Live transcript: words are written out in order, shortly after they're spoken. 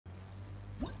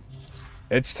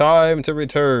It's time to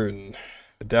return.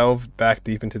 Delve back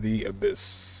deep into the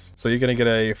abyss. So you're gonna get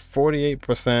a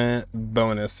 48%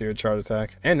 bonus to your charge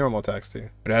attack and normal attacks too.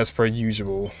 But as per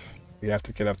usual, you have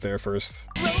to get up there first.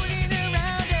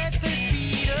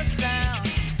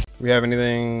 We have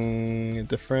anything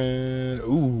different?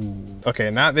 Ooh.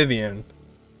 Okay, not Vivian,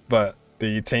 but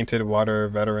the tainted water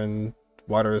veteran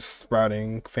water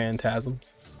sprouting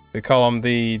phantasms. We call them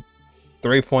the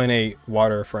 3.8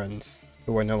 water friends,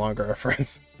 who are no longer our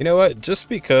friends. You know what? Just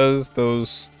because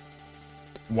those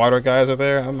water guys are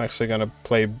there, I'm actually gonna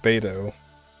play Beto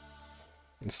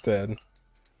instead.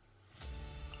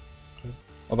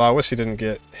 Although I wish he didn't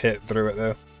get hit through it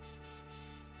though.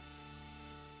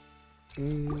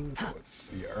 What's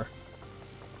here?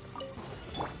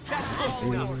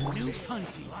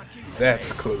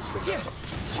 That's close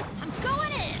enough. I'm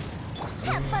going in.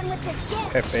 Have fun with this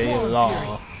gift. F.A.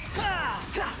 Law.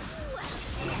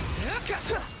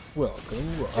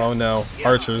 Welcome. Oh no,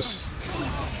 archers.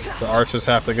 The archers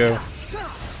have to go.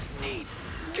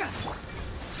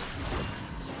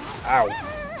 Ow.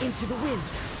 Into the wind.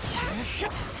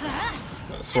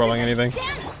 Not swirling anything.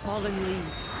 Fallen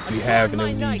leaves. We have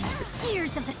no need.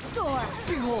 Ears of the storm.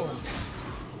 Behold.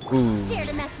 Ooh. Dare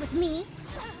to mess with me?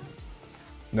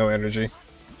 No energy.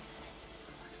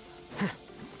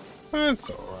 That's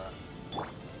alright.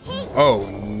 Oh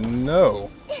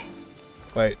no.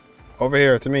 Wait. Over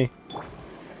here to me.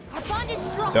 Our bond is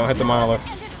strong. Don't hit the monolith.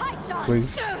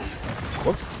 Please.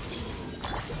 Whoops.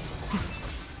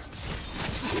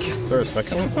 Is there a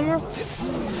second one somewhere?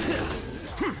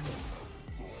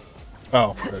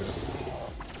 Oh, there it is.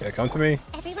 Yeah, come to me.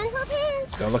 Everyone hold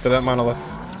hands. Don't look at that monolith.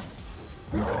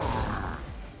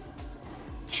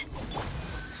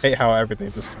 Hate how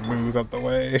everything just moves up the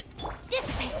way.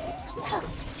 Dissipate.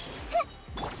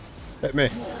 Hit me.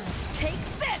 Take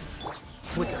this.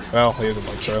 Well, here's a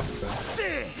Electro. So.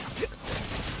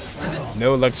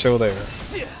 No Electro there.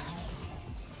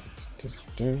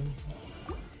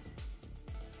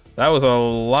 That was a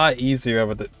lot easier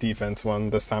of a defense one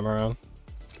this time around.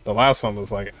 The last one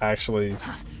was like actually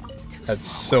had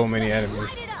so many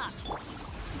enemies.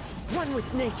 One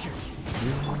with nature.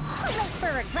 Too late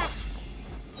for regret.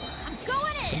 I'm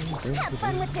going in. Have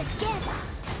fun with this gift.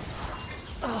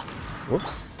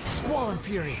 Whoops. Squall and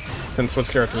fury. Then switch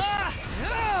characters.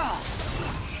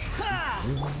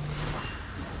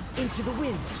 Into the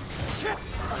wind.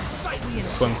 Unsightly.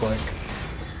 This one's like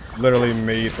literally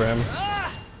made for him.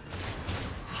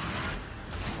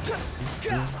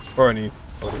 Or any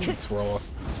other swirl.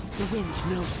 The wind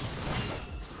knows me.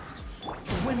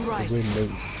 The wind rises. The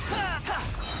wind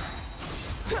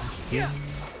knows.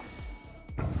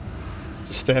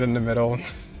 Just stand in the middle.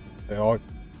 They all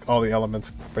the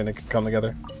elements come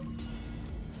together.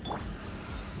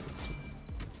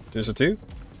 There's a 2,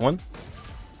 1.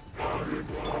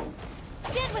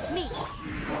 Stand with me.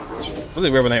 It's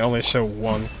really weird when they only show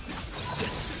 1.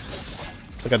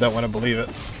 It's like I don't want to believe it.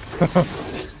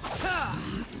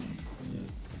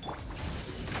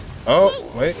 Oh,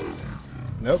 wait.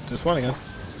 Nope, just 1 again.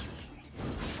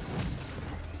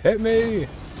 Hit me!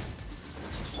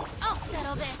 I'll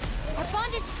settle this. Our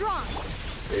bond is strong.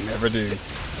 They never do.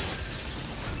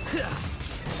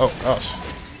 Oh, gosh.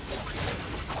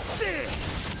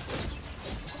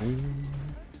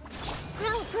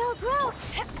 Grow.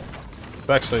 It's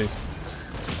actually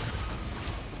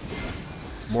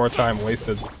more time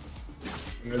wasted.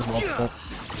 There's multiple.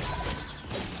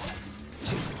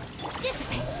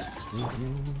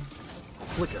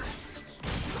 Flicker.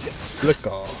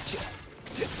 Flicker.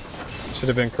 Should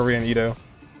have been Korean Edo.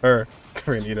 Or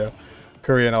Korean Edo.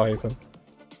 Korean, I'll hate them.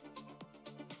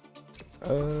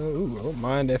 Ooh, I don't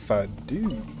mind if I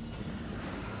do.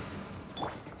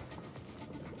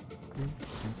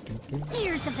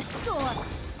 Ears of the storm.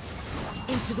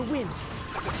 Into the wind.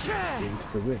 Into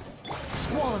the wind.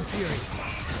 Squall and fury.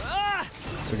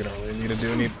 So we don't really need to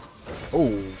do any.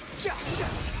 Oh.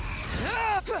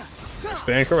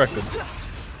 Stand corrected.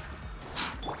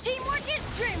 Teamwork is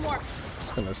dreamwork.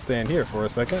 Just gonna stand here for a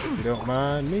second, if you don't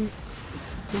mind me.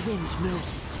 The wind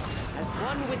knows me. As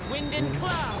one with wind and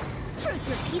cloud. Truth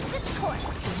repeats its course.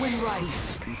 The wind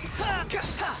rises.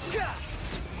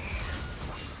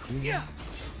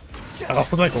 I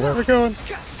was like, where are we going?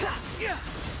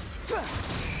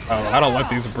 Oh, I don't like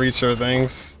these breacher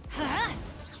things.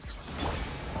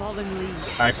 Fallen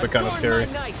leaves. Actually, kind of scary.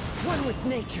 One with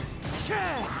nature.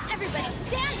 Everybody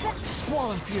stand up.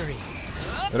 Squall and fury.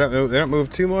 They don't move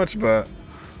too much, but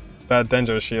that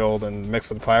Denjo shield and mixed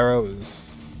with Pyro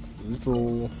is a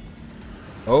little.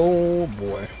 Oh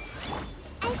boy.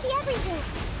 I see everything.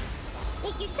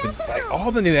 Make yourselves at Like, home.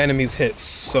 all the new enemies hit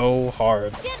so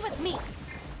hard. Stand with me.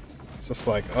 Just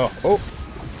like, oh.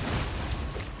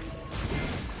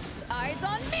 Eyes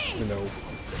on me. You know,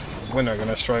 when they're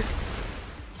gonna strike.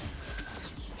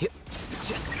 The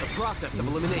process of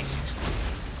elimination.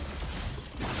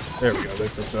 There we go, they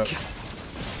picked up.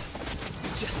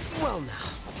 Well now.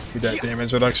 Do that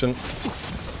damage reduction.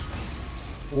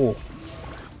 Ooh.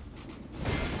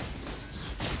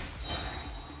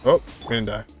 Oh, we didn't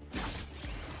die.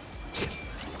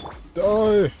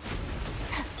 Die!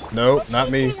 No, not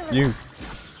me. You.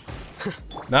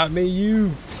 Not me,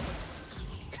 you.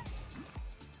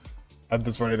 I'm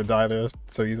just ready to die there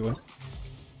so easily.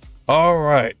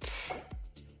 Alright.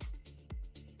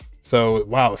 So,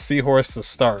 wow, Seahorse to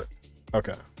start.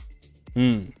 Okay.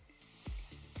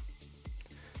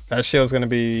 That shield's gonna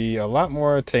be a lot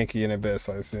more tanky in Abyss,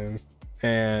 I assume.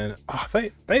 And oh,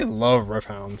 they love Rift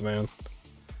Hounds, man.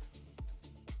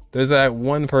 There's that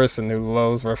one person who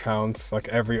loves Rift Hounds like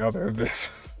every other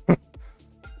Abyss.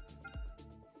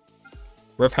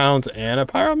 Rift Hounds and a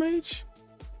Pyromage?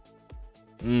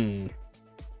 Me,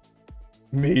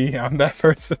 I'm that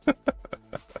person.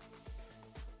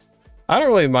 I don't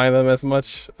really mind them as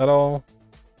much at all.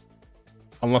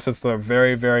 Unless it's the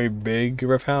very, very big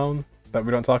Rift Hound that we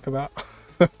don't talk about.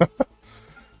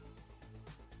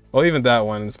 Well, even that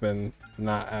one has been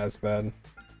not as bad.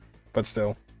 But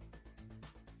still.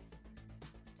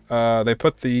 They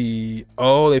put the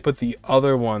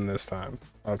other one this time.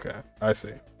 Okay, I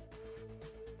see.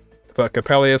 But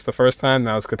Capellius the first time,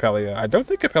 now it's Capellia. I don't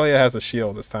think Capellia has a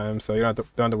shield this time, so you don't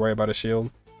have to worry about a shield.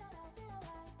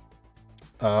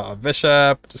 A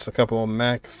Bishop, just a couple of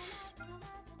mechs.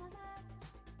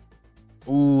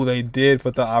 Ooh, they did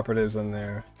put the operatives in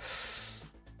there.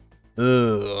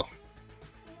 Ugh.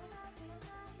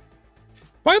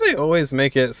 Why do they always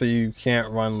make it so you can't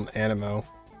run Animo?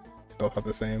 They both have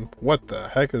the same. What the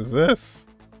heck is this?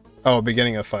 Oh,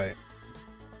 beginning of fight.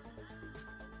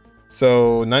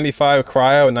 So 95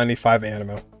 Cryo and 95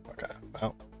 Animo. Okay,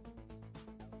 well.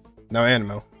 No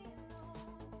Animo.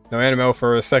 No Animo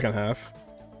for a second half.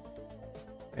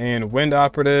 And Wind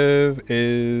Operative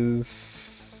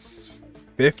is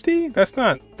 50? That's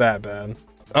not that bad.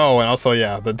 Oh, and also,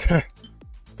 yeah, the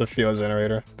field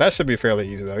generator. That should be fairly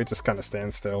easy, though. He just kind of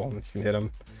stands still and you can hit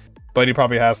him. But he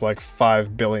probably has like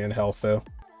 5 billion health, though.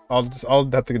 I'll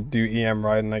have to do EM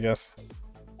riding, I guess.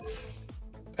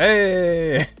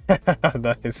 Hey!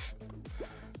 Nice.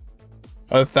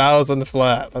 1,000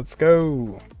 flat. Let's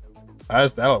go.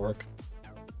 That'll work.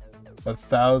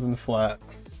 1,000 flat.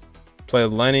 Play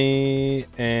Lyney,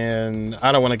 and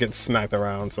I don't want to get smacked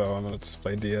around, so I'm gonna just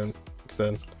play Dia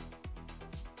instead.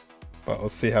 But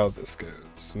let's see how this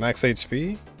goes. Max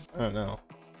HP? I don't know.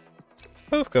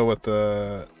 Let's go with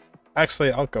the...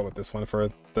 Actually, I'll go with this one for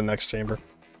the next chamber.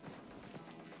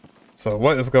 So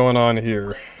what is going on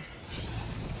here?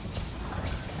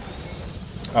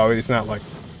 Oh, he's not like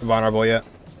vulnerable yet.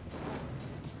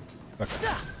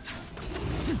 Okay.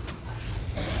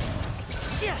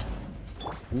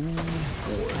 Ooh,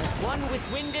 One with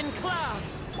wind and cloud.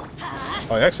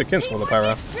 oh, he actually can swirl the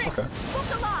pyro. Okay.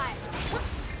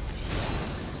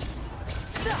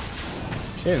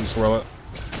 Can swirl it.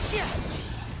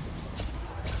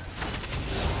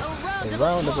 A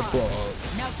round of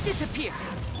applause. Now disappear.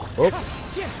 Oh.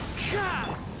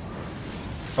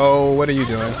 Oh, what are you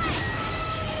doing?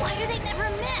 Why do they never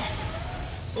miss?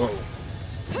 Oh.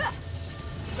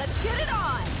 Let's get it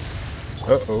on.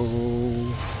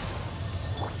 Uh-oh.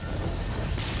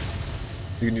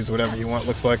 You can use whatever you want,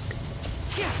 looks like.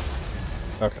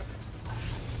 Okay.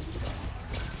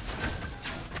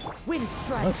 Wind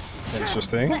strike. That's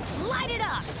interesting. Let's light it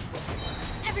up.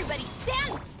 Everybody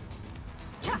stand.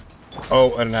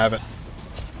 Oh, I didn't have it.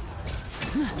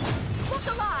 Look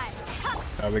alive.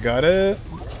 Now we got it.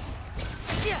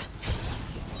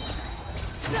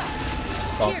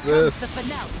 Off this. The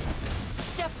finale.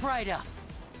 Step right up.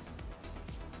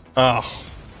 Oh.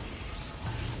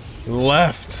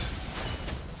 Left.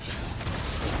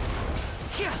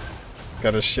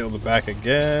 Gotta shield it back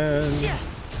again.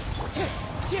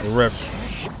 Rip.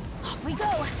 Off we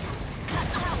go.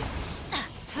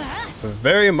 It's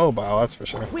very mobile, that's for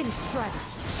sure. Wind strider.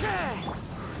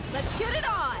 Let's get it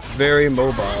on. Very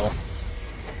mobile.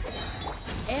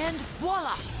 And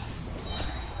voila. I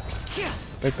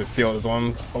think the field is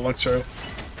on Electro.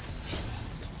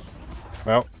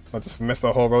 Well, I just missed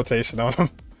the whole rotation on him.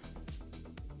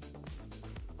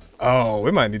 Oh,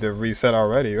 we might need to reset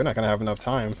already. We're not gonna have enough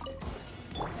time.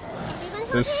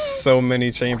 There's so many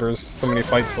chambers, so many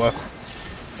fights left.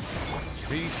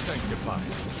 Be sanctified.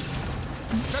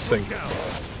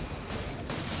 Sanctified.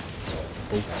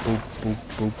 Boop, boop, boop,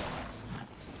 boop.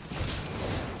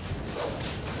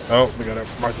 Oh, we gotta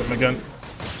mark them again.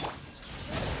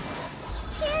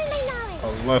 Sharing my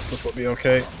knowledge. Unless this will be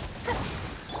okay.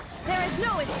 There is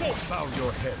no escape. Bow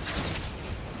your head.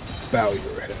 Bow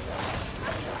your head.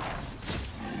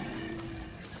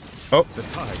 Oh, The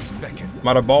tides beckon.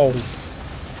 water balls.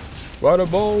 Water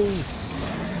balls.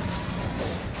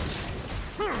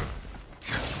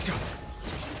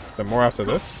 There more after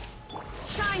this?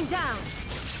 Shine down.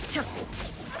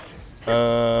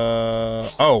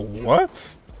 Oh,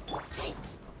 what?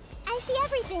 I see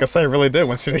everything. Guess I really did.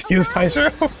 When should I use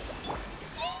Hydro?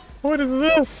 What is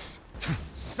this?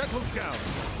 Settle down.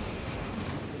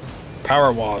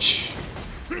 Power wash.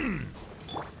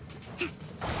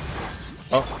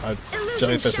 Oh,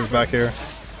 jellyfish is back here.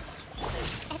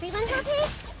 Everyone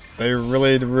happy? They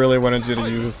really wanted you to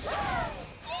use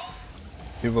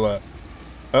Neuvillette.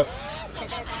 Oh,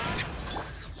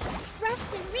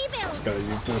 Rest and rebuild. just gotta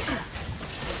use this.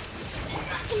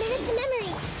 Committed to memory.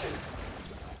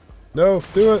 No,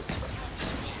 do it.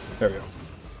 There we go.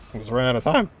 I was running out of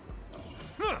time.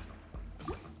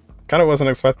 Kind of wasn't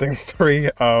expecting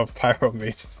 3 Pyro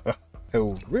Mages though.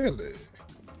 Oh, really?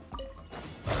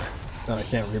 No, I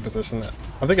can't reposition that.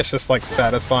 I think it's just like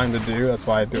satisfying to do. That's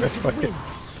why I do it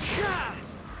twice.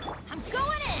 I'm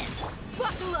going in.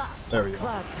 Buckle up. There we go.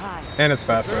 Clouds high. And it's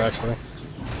faster actually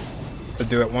to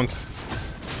do it once.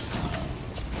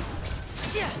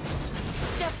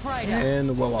 Step right up.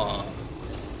 And voila.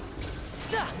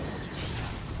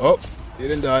 Oh, you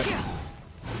didn't die. You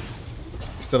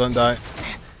still didn't die.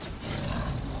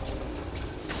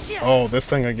 Oh, this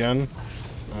thing again?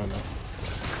 Oh no.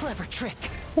 Clever trick.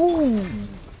 Ooh.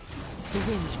 The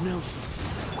wind knows me.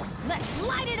 Let's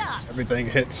light it up. Everything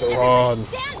hit so hard.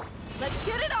 Stand. Let's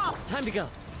get it off. Time to go.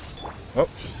 Oh.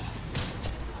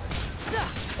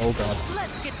 Oh god.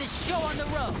 Let's get this show on the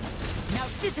road. Now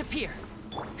disappear.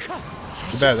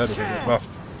 Too bad that doesn't get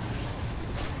buffed.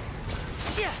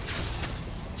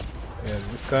 And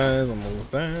this guy's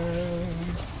almost down.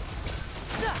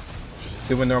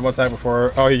 Do a normal attack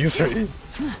before. Oh, you use her E.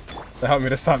 That helped me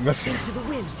to stop missing. To the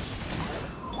wind.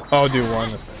 I'll do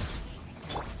one this time.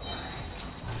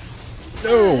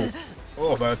 No!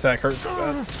 Oh, that attack hurts so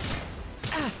bad.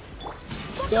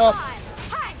 Stop!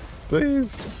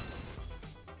 Please.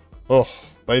 Oh,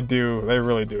 they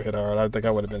really do hit hard. I think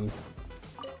I would have been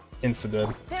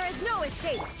insta-dead. There is no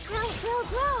escape. Grow.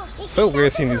 So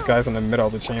weird seeing these guys in the middle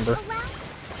of the chamber.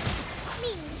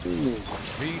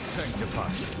 Be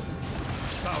sanctified.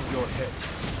 Bow your head.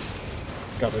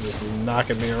 God, they're just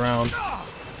knocking me around.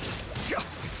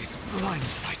 Justice is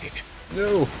blindsided.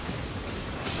 No!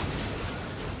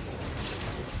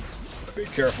 Be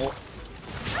careful.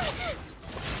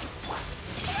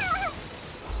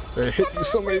 They hit you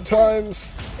so many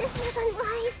times. This is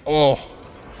unwise. Oh,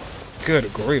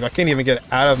 good grief. I can't even get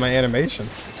out of my animation.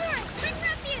 Turret, bring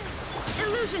refuge.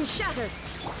 Illusion shattered.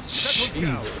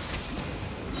 Jesus.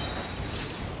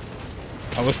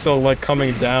 I was still like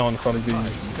coming down from the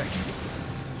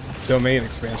domain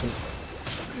expansion.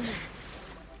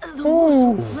 The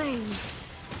mortal plane.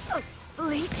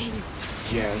 Fleeting.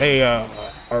 Yeah, they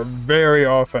are very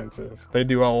offensive. They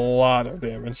do a lot of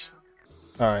damage.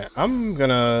 Alright, I'm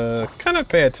gonna kind of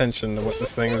pay attention to what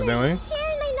this thing is doing.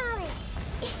 Sharing my knowledge.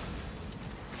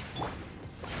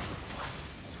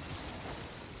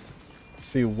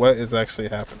 See what is actually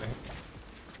happening.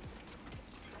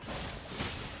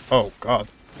 Oh god.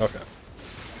 Okay.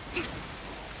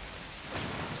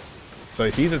 So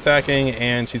he's attacking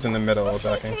and she's in the middle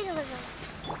attacking.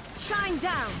 Shine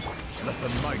down. Let the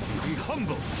mighty be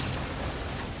humble.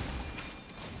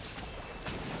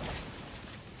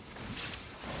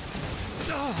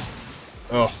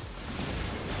 Oh.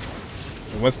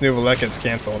 Once Neuvillette gets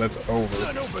cancelled, it's over.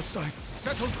 An oversight.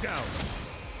 Settle down.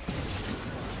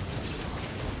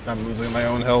 I'm losing my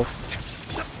own health.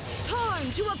 Torn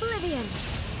to oblivion.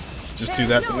 Just do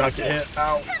that to not get hit.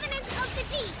 Ow. Covenant of the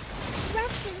deep.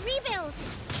 Rest and rebuild.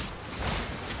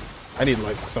 I need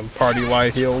like some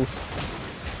party-wide heals.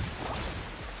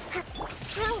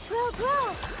 Grow.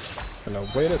 Just gonna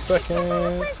wait a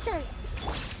second. Wisdom.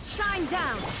 Shine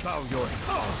down. Bow your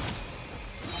head.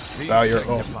 Be Bow your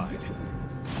sanctified.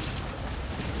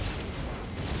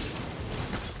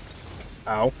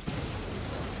 Ow.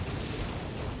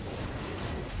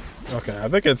 Okay, I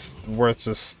think it's worth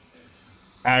just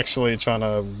actually trying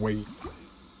to wait.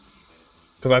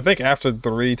 Because I think after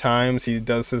 3 times he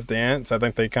does his dance, I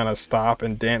think they kind of stop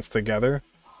and dance together.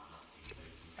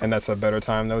 And that's a better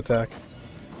time to attack.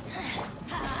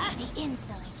 The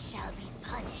insolent shall be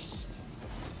punished.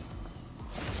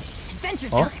 Adventure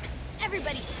Huh? time.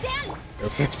 Everybody stand.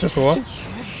 It's just one.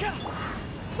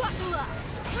 Buckle up.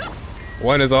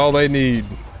 One is all they need.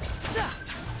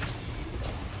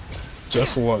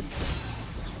 Just one.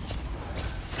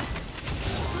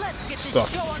 Let's get Stuck.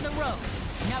 this show on the road.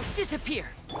 Now disappear.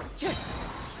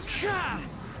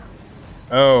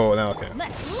 Oh, now okay.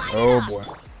 Let's light it Oh up. boy.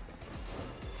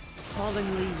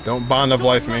 Fallen leaves. Don't bond of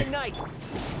life me. My night.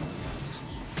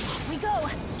 We go.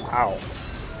 Ow.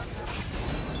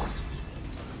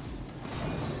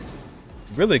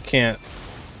 Really can't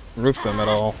root them at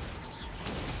all.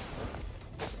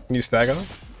 Can you stagger them?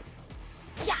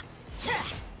 Yeah.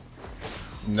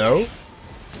 No?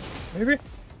 Maybe? I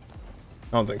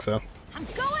don't think so. I'm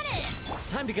going in.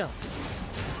 Time to go.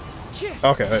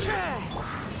 Okay, wait.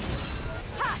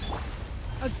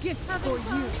 A gift for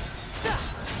you.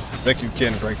 I think you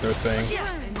can break their thing.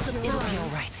 It'll be all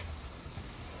right.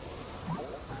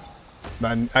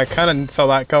 I kind of saw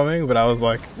that coming, but I was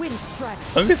like, Wind strike.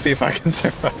 let me see if I can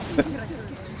survive this.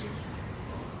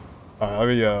 Alright, let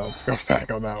me, let's go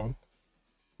back on that one.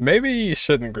 Maybe you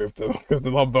shouldn't group them, because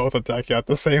they'll both attack you at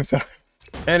the same time.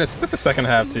 And it's this is the second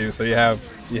half too, so you have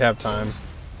time.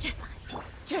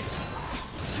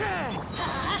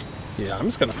 Yeah, I'm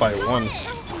just gonna fight one.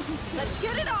 Let's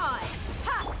get it on.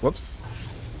 Whoops.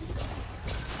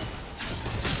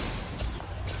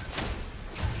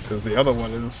 Because the other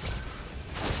one is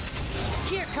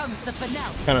Here comes the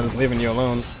finale. kind of just leaving you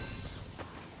alone.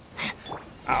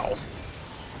 Ow.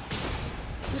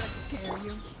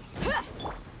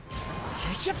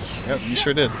 Yep, you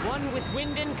sure did. One with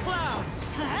wind and cloud.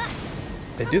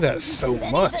 They do that so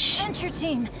much. Adventure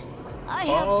team. I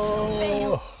have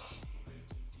failed.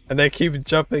 And they keep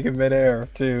jumping in midair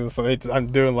too, so I'm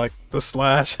doing like the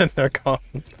slash and they're gone.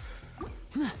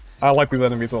 I like these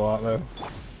enemies a lot though.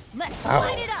 Let's Ow.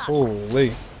 light it up.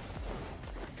 Holy.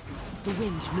 The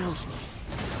wind knows me.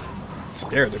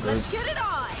 Scared the group. Let's get it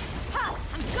on. Ha,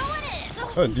 I'm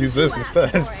going in. I'd use this You asked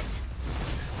instead. for it.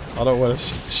 I don't want to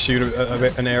shoot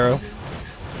an arrow.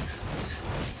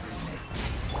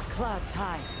 Clouds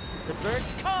high. The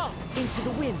birds call into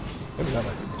the wind. Maybe not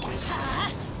like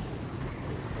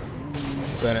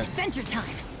Bennett. Adventure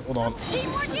time. Hold on.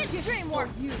 Teamwork is dreamwork.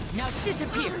 Now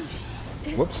disappear.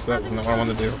 Whoops, that was not what I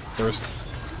wanted to do first.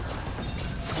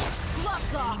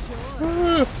 Gloves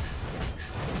off.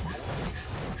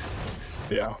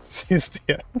 Yeah, she's the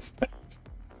end.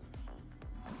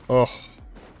 Oh.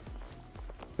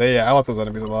 Yeah, I like those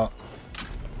enemies a lot.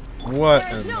 What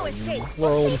There's in no the escape.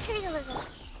 world?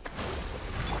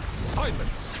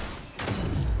 Silence.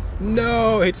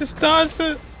 No, he just dodged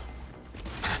it.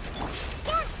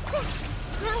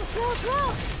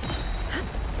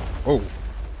 Oh,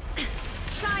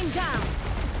 Shine down.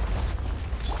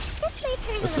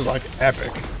 this is like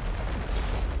epic.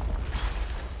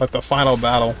 Like the final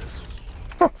battle.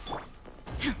 I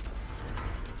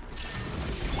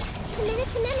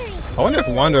wonder if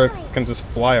Wonder can just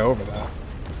fly over that.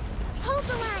 Hold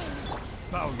the line.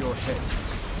 Bow your head.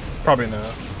 Probably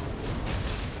not.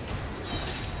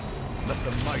 Let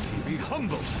the mighty be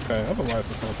humbled. Okay, otherwise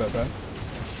it's not that bad.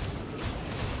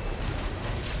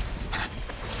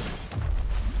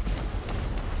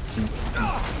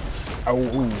 Oh,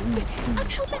 ooh,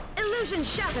 ooh, Illusion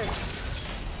shattered.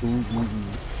 ooh, ooh, ooh.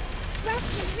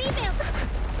 Rest and rebuild.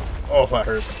 Oh, that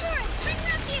hurts. Bring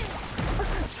refuge.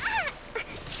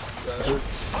 That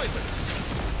hurts. Silence.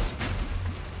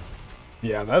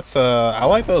 Yeah, that's I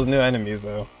like those new enemies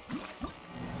though.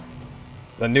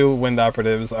 The new wind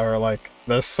operatives are like,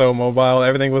 they're so mobile.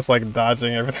 Everything was like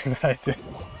dodging everything that I did.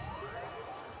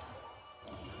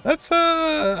 That's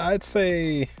I'd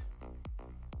say,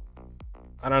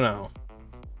 I don't know.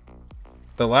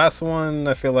 The last one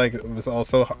I feel like it was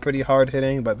also pretty hard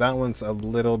hitting, but that one's a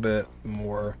little bit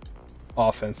more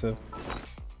offensive.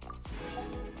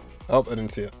 Oh, I didn't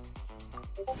see it.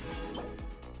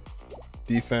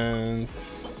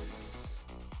 Defense.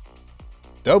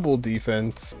 Double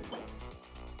defense.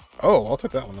 Oh, I'll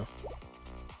take that one though.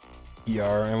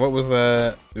 ER, and what was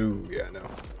that? Ooh, yeah, no.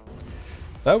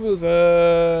 That was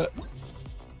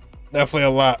definitely a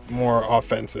lot more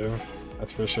offensive,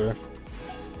 that's for sure.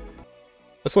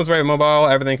 This one's very mobile.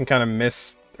 Everything can kind of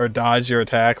miss or dodge your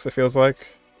attacks, it feels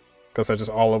like, because they're just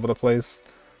all over the place.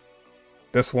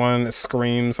 This one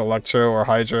screams Electro or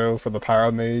Hydro for the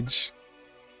Pyro Mage.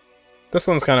 This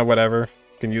one's kind of whatever.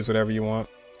 You can use whatever you want.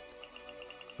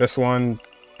 This one,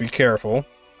 be careful.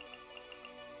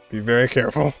 Be very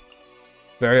careful.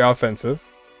 Very offensive.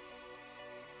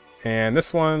 And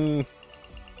this one,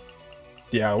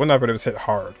 yeah, wind operatives hit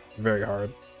hard. Very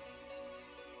hard.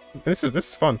 This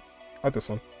is fun. I like this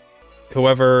one.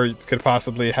 Whoever could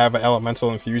possibly have an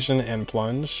elemental infusion and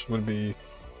plunge would be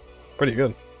pretty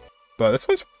good. But this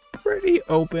one's pretty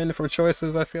open for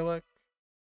choices, I feel like.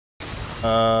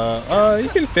 You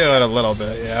can feel it a little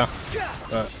bit, yeah.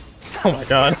 But, oh my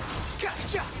god.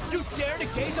 You dare to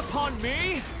gaze upon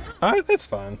me? That's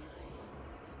fun.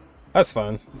 That's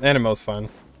fun. Animo's fun.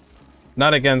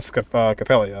 Not against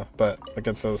Capelia, but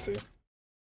against those two.